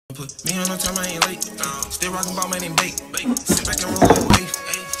Put me on no time, I ain't late. Still rockin' ball, man, ain't bake. Sit back and roll away.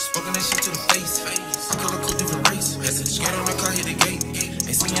 Spoken that shit to the face. I call a cool different race. Get on the car, hit the gate.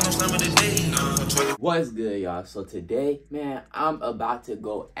 Ain't seen no slam of the day. What's good, y'all? So today, man, I'm about to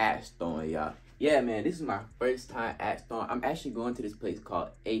go axe throwing, y'all. Yeah, man, this is my first time axe throwing. I'm actually going to this place called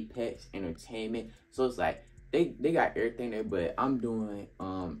Apex Entertainment. So it's like they got everything there, but I'm doing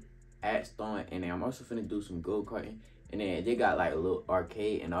axe throwing, and then I'm also finna do some go-karting. And then they got like a little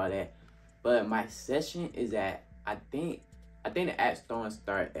arcade and all that. But my session is at, I think the axe throwing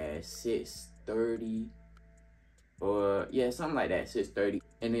start at 6:30 or yeah, something like that, 6:30.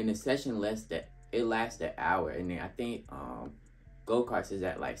 And then the session lasts an hour. And then I think go-karts is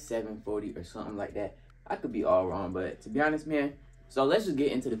at like 7:40 or something like that. I could be all wrong, but to be honest, man. So let's just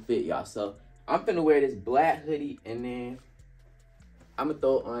get into the fit, y'all. So I'm finna wear this black hoodie, and then I'm gonna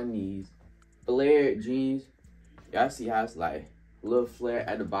throw on these flared jeans. Y'all see how it's like a little flare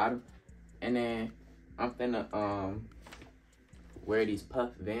at the bottom. And then I'm finna wear these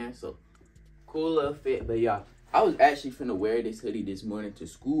puff Vans. So cool little fit. But y'all, I was actually finna wear this hoodie this morning to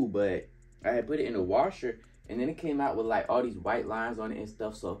school, but I had put it in the washer, and then it came out with like all these white lines on it and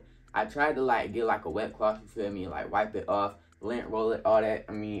stuff. So I tried to like get like a wet cloth, you feel me, like wipe it off, lint roll it, all that.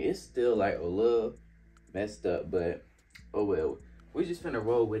 I mean, it's still like a little messed up, but oh well. We just finna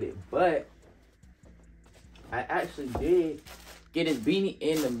roll with it. But I actually did get this beanie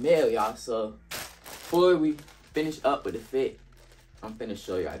in the mail, y'all. So before we finish up with the fit, I'm finna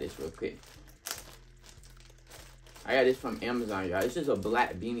show y'all this real quick. I got this from Amazon, y'all. It's just a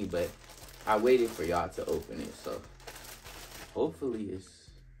black beanie, but I waited for y'all to open it. So hopefully it's...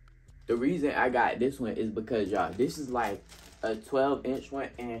 The reason I got this one is because, y'all, this is like a 12-inch one.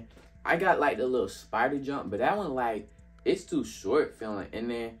 And I got like the little spider jump, but that one, like, it's too short feeling. And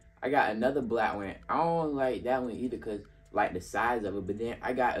then I got another black one. I don't like that one either because like the size of it. But then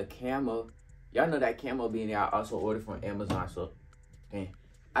I got a camo. Y'all know that camo beanie I also ordered from Amazon. So, dang.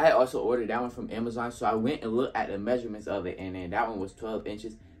 I had also ordered that one from Amazon. So I went and looked at the measurements of it. And then that one was 12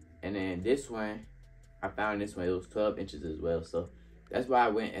 inches. And then this one, I found this one. It was 12 inches as well. So that's why I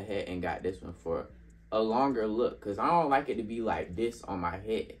went ahead and got this one for a longer look. Because I don't like it to be like this on my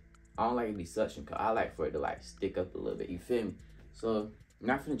head. I don't like it to be suction. Because I like for it to like stick up a little bit. You feel me? So I'm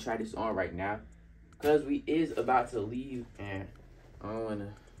not gonna try this on right now because we is about to leave and I don't want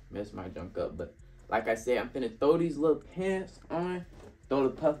to mess my junk up. But like I said, I'm finna throw these little pants on, throw the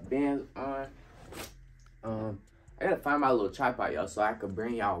puff bands on. I gotta find my little tripod, y'all, so I could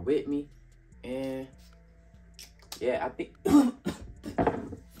bring y'all with me. And yeah, I think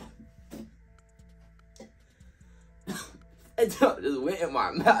I just went in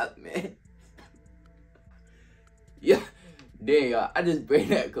my mouth, man. Yeah. Damn, y'all, I just bring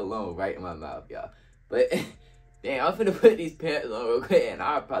that cologne right in my mouth, y'all. But, damn, I'm finna put these pants on real quick, and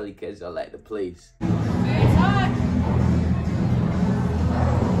I'll probably catch y'all at the place. It's hot.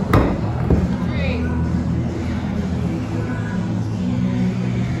 3.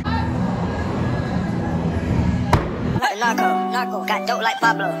 Narco, got dope like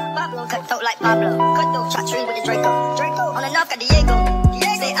Pablo, cut dope like Pablo, shot tree with the Draco, on the knock got Diego,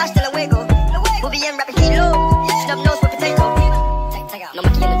 say hasta luego, we'll be in rapping kilo, snub nose with potato. No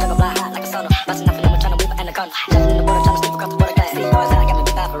monkey in the jungle, fly high like a sauna. Bustin' off and I'm tryna weave an anaconda. Jumping in the water, tryna sleep across the water glass. See boys out, got me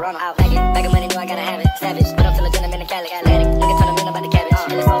beat by Verona. Out bag of money, know I gotta have it. Savage, but I'm still a gentleman in Cali. Atlantic, nigga turn him in about the cabbage.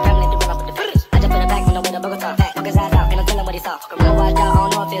 And this whole family do run off with the finish. I jump in the back when I'm with a Bogota. Fuck his eyes out, and I'm telling what he saw. No watch out, I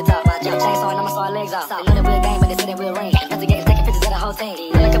don't know if he'll talk. Watch out, chainsaw and I'ma saw our legs off. They know that we're a gang, but they say that we're a ring. Investigating, taking pictures of the whole thing.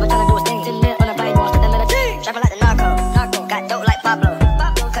 Undercover tryna do his thing. 10 minutes on the bike, won't spit them in a tree. Trapping like the narco, got dope like Pablo,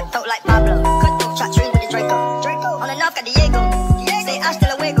 cut dope like Pablo, shot tree with the Draco, on the knock got Diego, say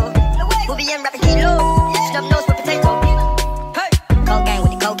hasta luego. We'll be in rapping kilo, snub nose with potato. Hey, cold gang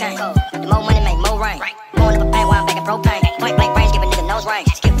with the cocaine. The more money make more rain. Pouring up a paint while I'm bagging propane. Point blank range, give a nigga nose range.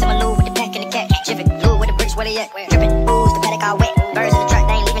 Skip to my loo with the pack and the cat. Jiffy, loo with the bricks, where they at? Drippin', booze, the paddock all wet. Birds in the truck,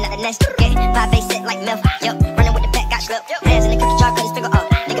 they ain't leaving at the nest. Get 5 base set like milk. Yup, running with the pack, got slipped. Hands in the cookie jar, cut his finger up.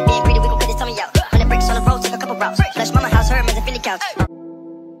 Nigga being greedy, we gon' cut his tummy out. 100 bricks on the road, took a couple routes. Flush mama house, Herman's and Philly couch.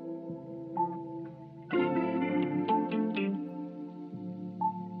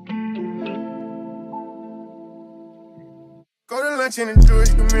 Go to lunch in the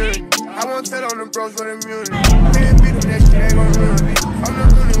Jewish community. I won't tell on the bros for immunity. Can't beat them, that shit ain't gon' ruin me. I'm the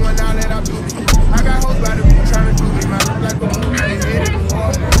only one now that I do me. I got hoes by the beat tryna do me. My look like a movie, they hit it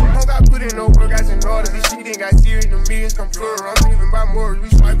hard. Don't got put in no work, I in order. This shit ain't got serious, the millions come plural. I'm leaving by more,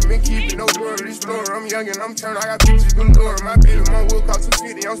 we swiping and keeping no word. This floor, I'm young and I'm turned, I got bitches galore. My baby mom will cost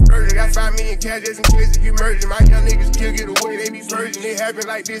 250, I'm splurging. Got 5 million cash just in case if you merging. My young niggas kill, get away, they be virgin. It happen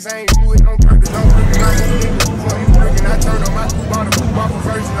like this, I ain't do it on purpose. I'm working, I'm niggas before you working. I turn on my coupe on the coupe off a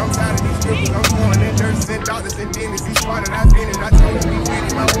version. I'm I'm going in nurses and doctors and dentists. He spotted, I finished. I told him we with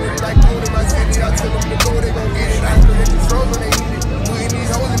it. My word like gold in my city. I tell them to go, they gon' get it. I look at the trolls when they hit it. Putting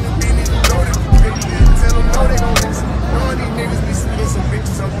these hoes in the business. Loaded. Tell them no, they gon' listen. Knowing these niggas be seeing some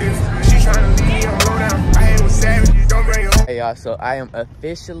bitches, some business. She tryna leave, I'm low down. I ain't with savage. Don't bring your. Hey y'all, so I am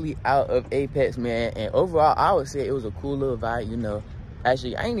officially out of Apex, man, and overall I would say it was a cool little vibe, you know.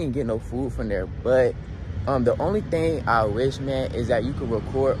 Actually, I ain't even get no food from there, but the only thing I wish, man, is that you could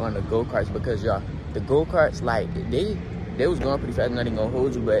record on the go-karts, because y'all, the go-karts, like, they was going pretty fast. I'm not even gonna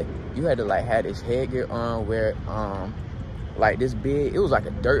hold you, but you had to like have this headgear on where like this big, it was like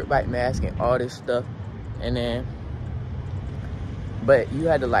a dirt bike mask and all this stuff, and then but you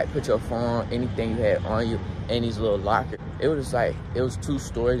had to like put your phone, anything you had on you, in these little lockers. It was just like, it was 2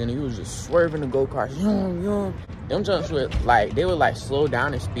 stories, and you was just swerving the go-karts. Them jumps would like, they would like slow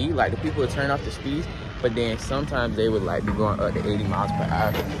down the speed, like the people would turn off the speeds, but then sometimes they would like be going up to 80 miles per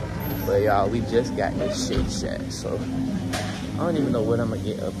hour. But y'all, we just got this Shake Shack, so I don't even know what I'm gonna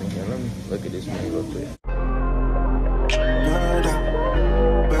get up in here. Let me look at this menu real quick.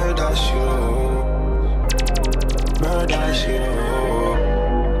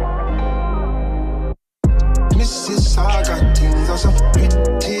 Mrs. I got things are so pretty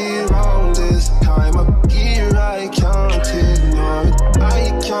round this time of year. I can't ignore it.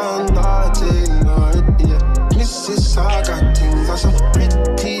 I cannot ignore it. Yeah. Mrs. I got things are so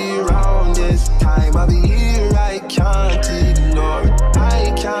pretty round this time of year. I can't ignore it.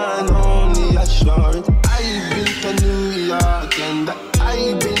 I can only assure it. I've been to New York and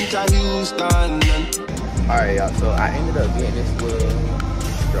I've been to Houston. Alright, y'all, so I ended up getting this little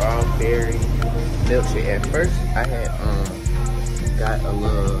strawberry milkshake. At first, I had got a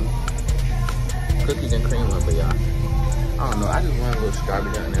little cookies and cream one, but y'all, I don't know. I just want a little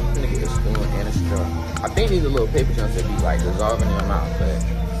strawberry down there. I'm gonna get a spoon and a straw. I think these are little paper chunks that be like dissolving in your mouth. But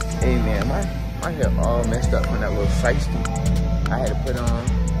hey, man, my hair all messed up from that little shiesty I had to put on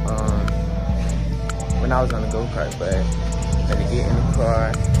when I was on the go-kart. But I had to get in the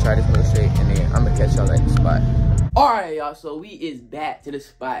car, try this milkshake, and then I'm gonna catch y'all at the spot. Alright, y'all, so we is back to the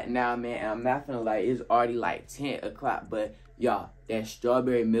spot now, man, and I'm not gonna lie, it's already like 10 o'clock, but y'all, that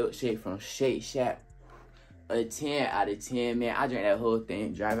strawberry milkshake from Shake Shack, a 10 out of 10, man. I drank that whole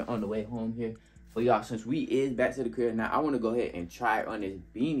thing driving on the way home here. But y'all, since we is back to the crib now, I want to go ahead and try it on this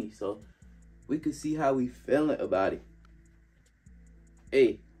beanie so we can see how we feeling about it.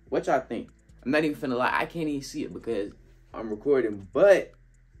 Hey, what y'all think? I'm not even finna lie, I can't even see it because I'm recording, but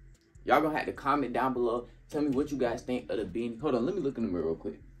y'all gonna have to comment down below. Tell me what you guys think of the beanie. Hold on, let me look in the mirror real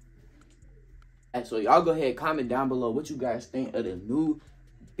quick. And so y'all go ahead, comment down below what you guys think of the new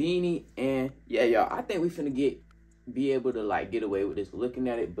beanie. And yeah, y'all, I think we finna be able to like get away with this looking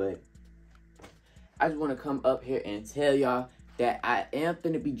at it. But I just want to come up here and tell y'all that I am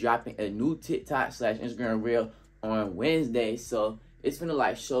finna be dropping a new TikTok / Instagram reel on Wednesday. So it's finna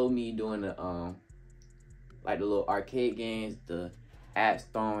like show me doing the like the little arcade games, the axe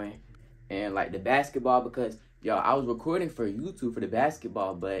throwing, and like the basketball, because y'all, I was recording for YouTube for the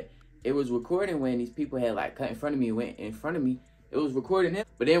basketball, but it was recording when these people had like cut in front of me, went in front of me. It was recording it,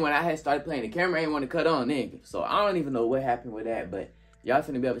 but then when I had started playing, the camera ain't want to cut on nigga. So I don't even know what happened with that, but y'all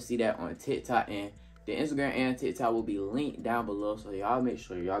finna be able to see that on TikTok, and the Instagram and TikTok will be linked down below. So y'all make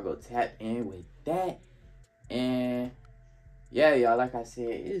sure y'all go tap in with that. And yeah, y'all, like I said,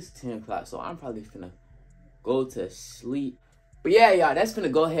 it's 10 o'clock, so I'm probably finna go to sleep. But yeah, y'all, that's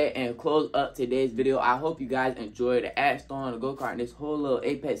finna go ahead and close up today's video. I hope you guys enjoyed the axe throwing, the go-kart, and this whole little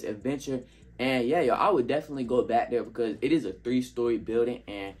Apex adventure. And yeah, y'all, I would definitely go back there because it is a 3-story building,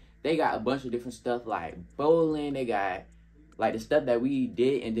 and they got a bunch of different stuff like bowling. They got like the stuff that we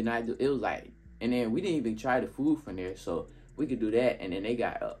did and did not do. It was like, and then we didn't even try the food from there, so we could do that. And then they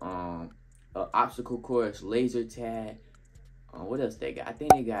got a obstacle course, laser tag. What else they got? I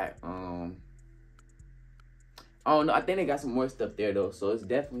think they got I don't know. I think they got some more stuff there, though. So it's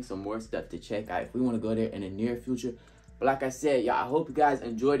definitely some more stuff to check out if we want to go there in the near future. But like I said, y'all, I hope you guys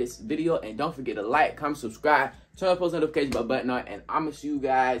enjoyed this video. And don't forget to like, comment, subscribe, turn on post notification button on. And I'm going to see you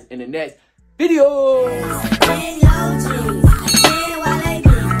guys in the next video.